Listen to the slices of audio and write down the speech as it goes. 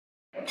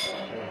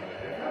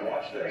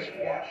Watch this.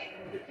 Watch.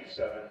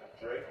 57.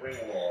 Drake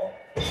Greenlaw.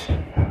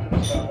 After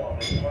the stop on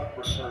the punt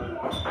return.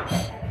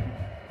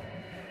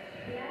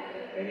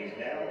 And he's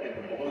now in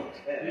the blue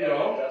 10. Yeah.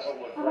 Doesn't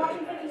look right.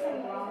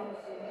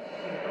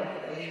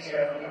 He's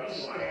having a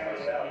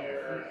stands out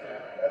here.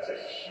 That's a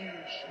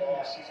huge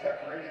loss. He's got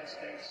great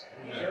instincts.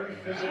 Very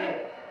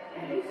physical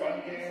in the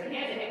run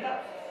game.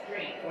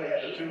 Well, he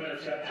had the 2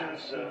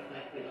 interceptions,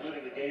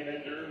 including the game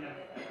ender.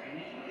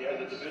 He had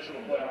the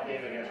divisional playoff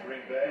game against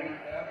Green Bay.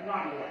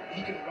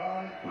 He can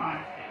run. He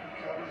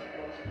covers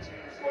opposing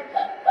teams. Like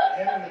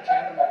him and the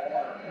tandem of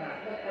Warner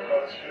are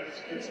about as good as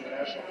it gets in the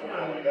National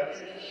Football League. That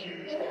is a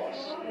huge loss.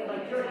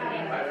 They're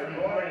going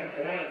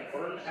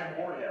birds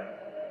for him.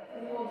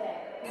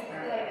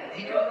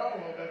 He can run a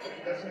little bit, but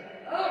he doesn't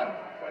have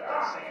quite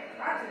that same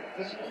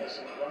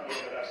physicalness in the run game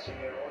that I've seen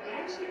there, or the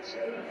instincts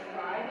yet.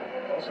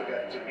 Also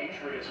got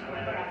Demetrius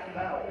Flannigan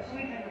fouls.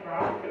 Looking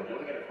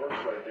at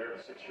Burks right there,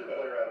 the 6-year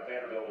player out of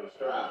Vanderbilt who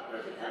started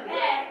his career with Green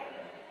Bay.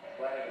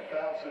 Flannigan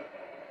fouls him.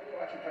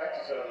 Watching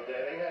practice the other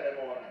day, they had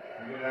him on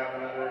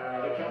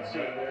the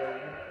Kelsey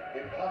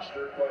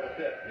imposter quite a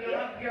bit.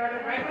 You're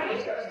the right one?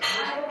 These guys,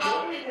 I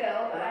probably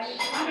will, but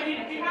how many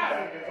did you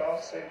have? It's all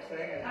the same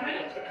thing, and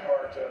he gives the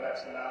card to him.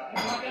 That's not.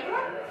 You want the other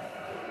one?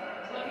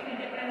 So if you can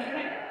dip it in the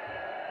vinegar.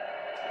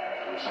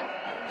 You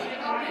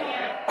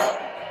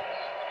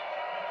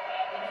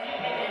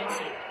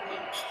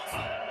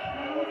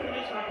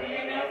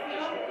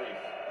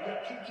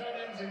got 2 tight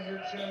ends in here,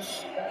 Jim.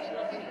 That's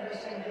what I think you're going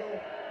to see him go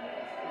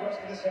the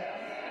rest of this half.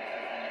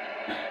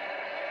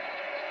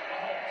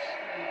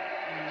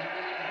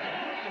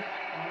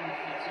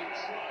 He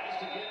tries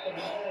to get the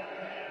ball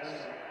pass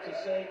to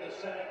say the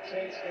sack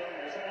chase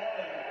goes on.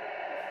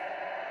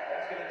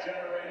 That's going to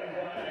generate a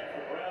flag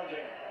for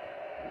grounding.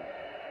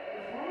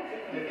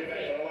 They get back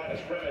to the line of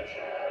scrimmage.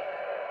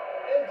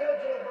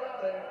 Intentional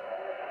grounding.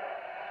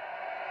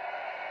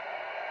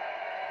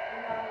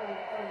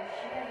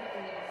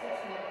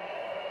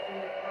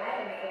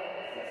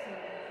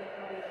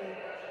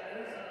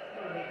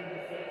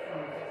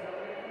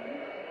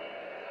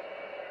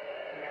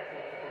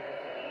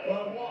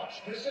 Well, watch.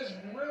 This is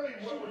really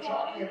what we're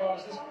talking about,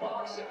 is this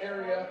box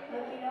area.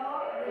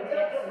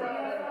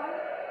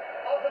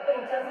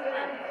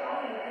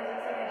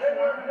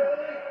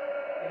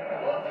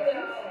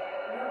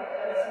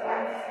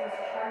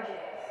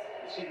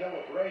 You see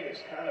Noah Gray is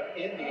kind of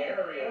in the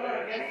area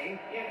there, Gene.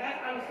 Yeah,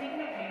 I was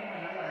thinking of changing my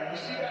number. You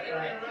see that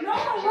area right No,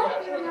 there?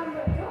 what's your number?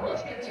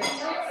 Rush contain.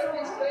 See how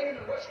everyone's staying in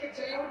the rush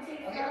contain? On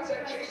the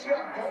outside, chase you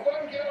out. Don't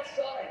let him get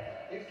outside.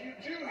 If you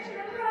do, he's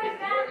going to get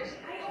praise.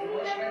 So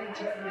rush man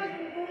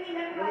integrity.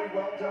 Really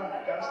well done.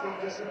 Got to stay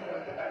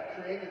disciplined. I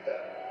created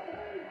that.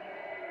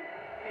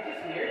 It's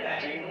just weird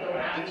that Gene people don't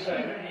have did say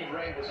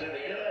Gray was in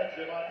the area.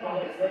 He's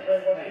trying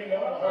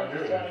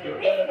to get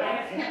rid of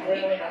it. He's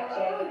trailing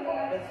outside the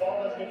pocket.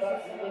 Ball has to get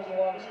back to the original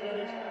line of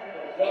scrimmage.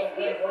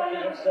 Gray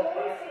working himself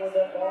back for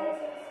that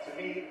ball. To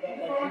me, it felt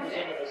like he was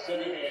in the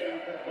vicinity and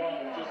everything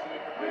wrong just to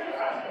make the big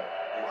happen.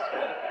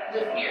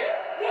 Just here?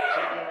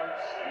 10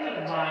 yards.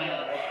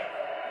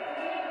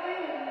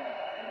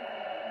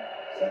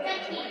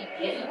 Becky,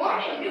 good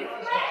morning, new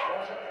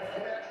flag.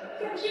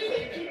 Don't you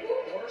think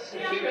people?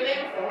 Yeah, but they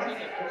have 40.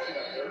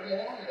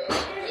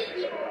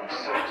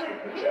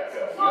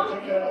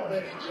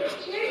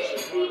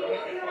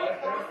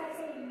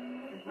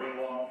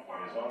 Greenlaw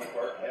is on the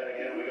court. Head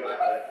again. We go to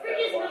that.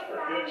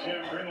 Good Jim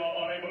Greenlaw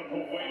unable to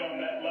put weight on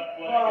that left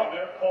leg, and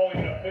they're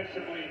calling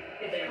officially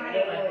a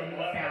lower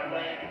left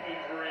leg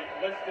injury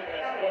listed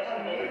as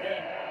questionable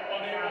again.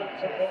 Unable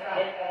to put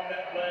weight on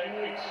that leg.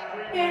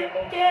 Extremely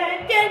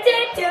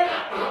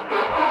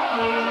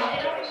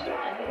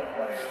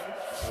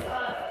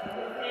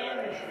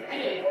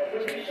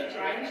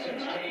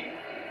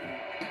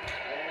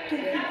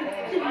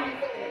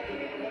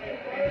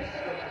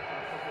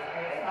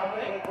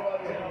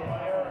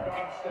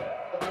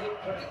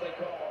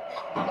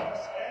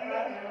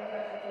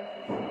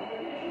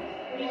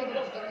One of the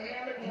most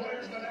dynamic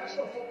players in the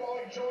National Football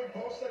League, Joey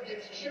Bosa,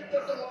 gets chipped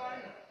at the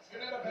line. He's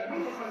going to end up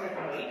having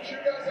 2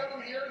 guys have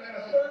him here, and then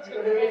a third's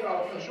going to be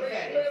off from Trey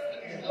Smith,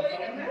 and he's late,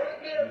 and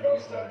right there,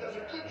 Bosa does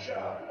a good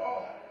job.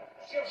 Oh,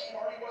 see how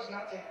smart he was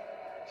not to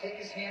take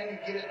his hand and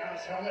get it on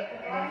his helmet,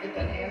 and then get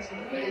that hands in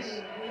the face.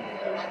 It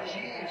was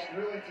genius,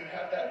 really, to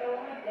have that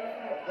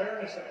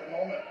awareness at the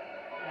moment.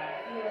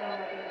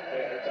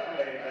 They're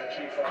dominating that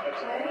Chiefs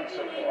offensive line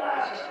so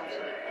far. This is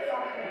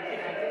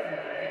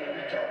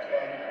We talked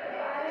about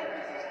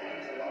these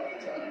games a lot of the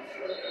time.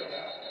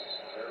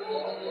 They're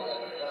ball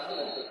at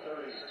the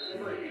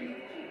 33.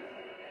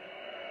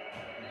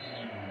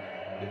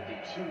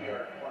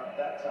 52-yard punt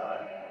that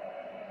time.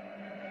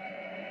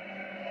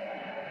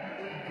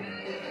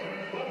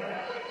 Well, we're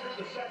halfway through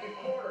the second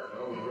quarter.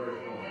 That was very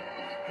fun.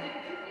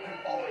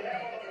 All we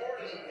have on the board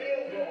is a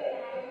field goal.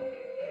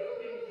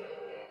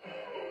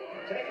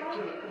 Take it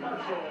to the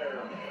commercial there,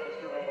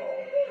 Mr.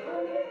 Renault.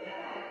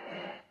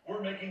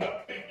 We're making a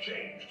big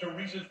change to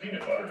Reese's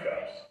Peanut Butter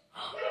Cups.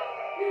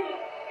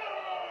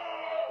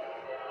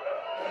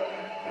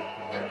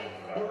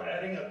 We're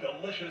adding a a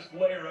delicious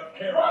layer of What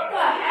caramel. the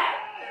heck?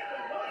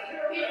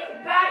 He just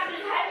bashed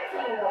his head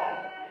into the wall.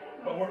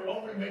 But we're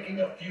only making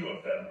a few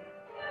of them.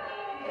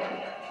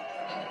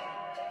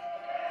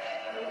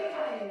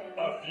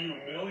 A few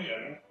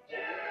million.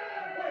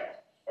 Wait,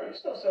 are you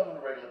still selling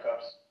the regular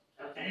cups?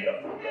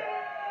 Yep.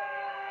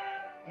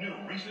 New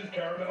Reese's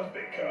Caramel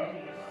Big Cup.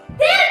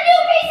 There's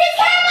new Reese's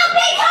Caramel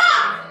Big Cup!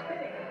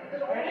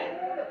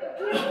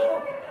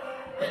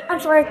 I'm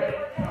sorry.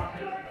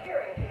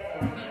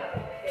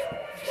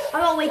 I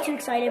got way too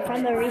excited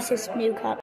from the Reese's new cup.